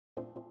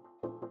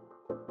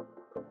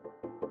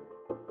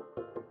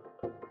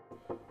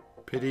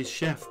Pidy's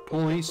chef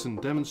Paul Eason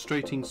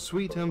demonstrating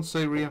sweet and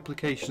savoury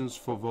applications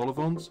for vol au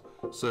vents,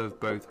 served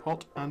both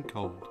hot and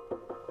cold.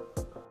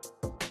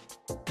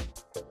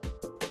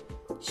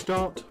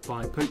 Start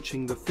by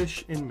poaching the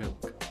fish in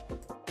milk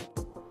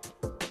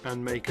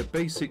and make a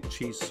basic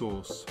cheese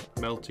sauce,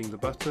 melting the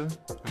butter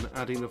and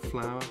adding the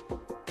flour.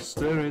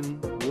 Stir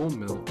in warm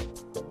milk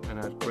and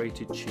add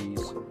grated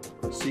cheese,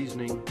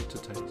 seasoning to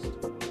taste.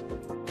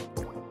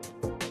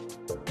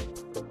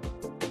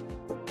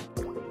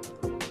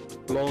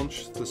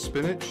 Blanch the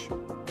spinach.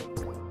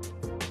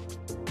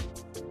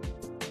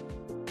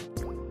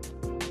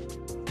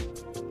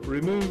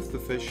 Remove the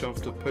fish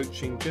after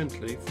poaching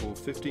gently for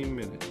 15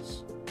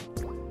 minutes.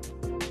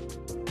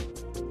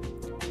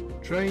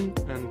 Drain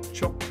and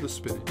chop the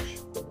spinach.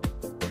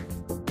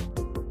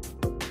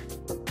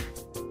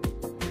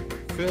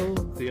 Fill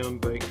the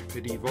unbaked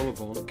Pidy vol au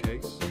vent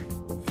case,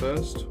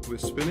 first with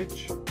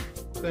spinach,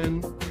 then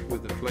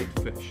with the flaked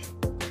fish.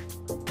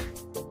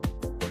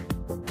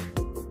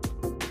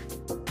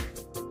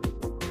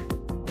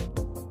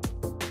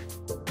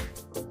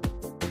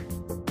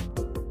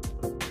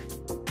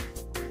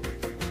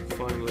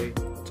 Finally,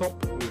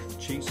 top with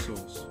cheese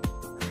sauce.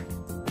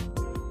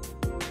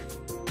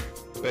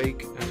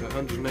 Bake at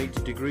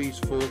 180 degrees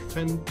for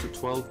 10 to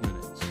 12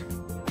 minutes.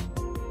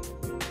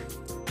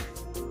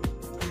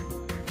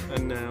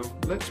 And now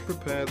let's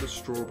prepare the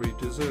strawberry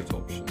dessert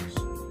options.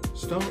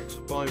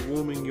 Start by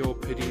warming your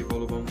Pidy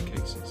vol au vent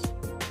cases.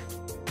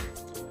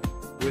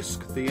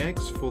 Whisk the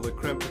eggs for the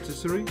creme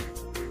patisserie.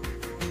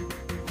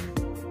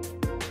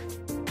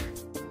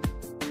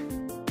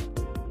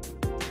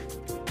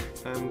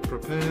 And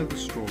prepare the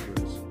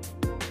strawberries.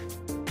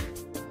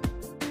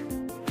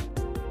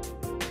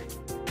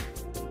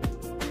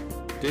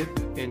 Dip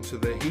into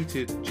the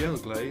heated gel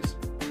glaze.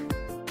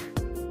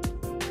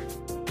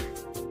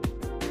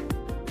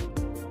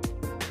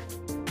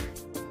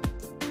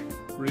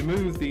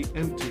 Remove the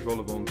empty vol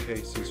au vent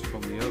cases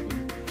from the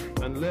oven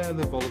and layer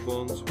the vol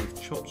au vents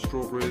with chopped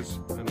strawberries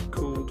and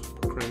cooled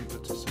creme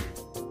patisserie,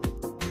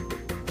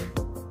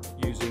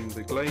 using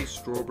the glazed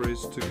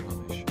strawberries to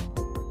garnish.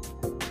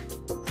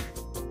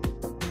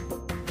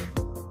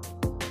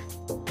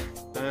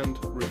 And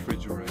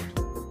refrigerate.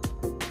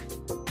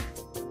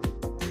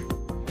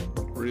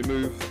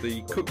 Remove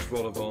the cooked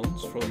vol au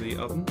vents from the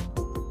oven.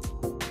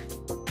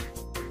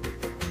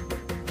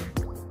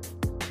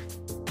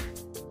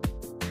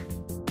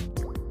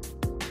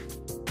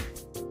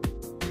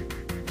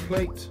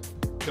 Plate,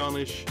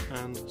 garnish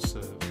and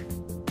serve.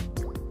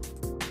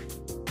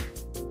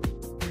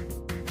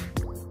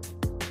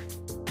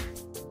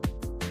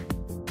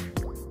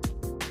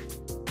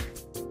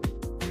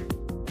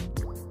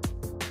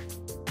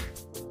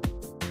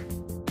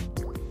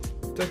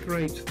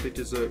 Decorate the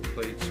dessert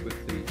plates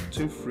with the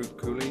 2 fruit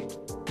coulis,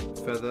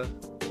 feather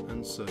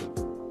and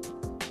serve.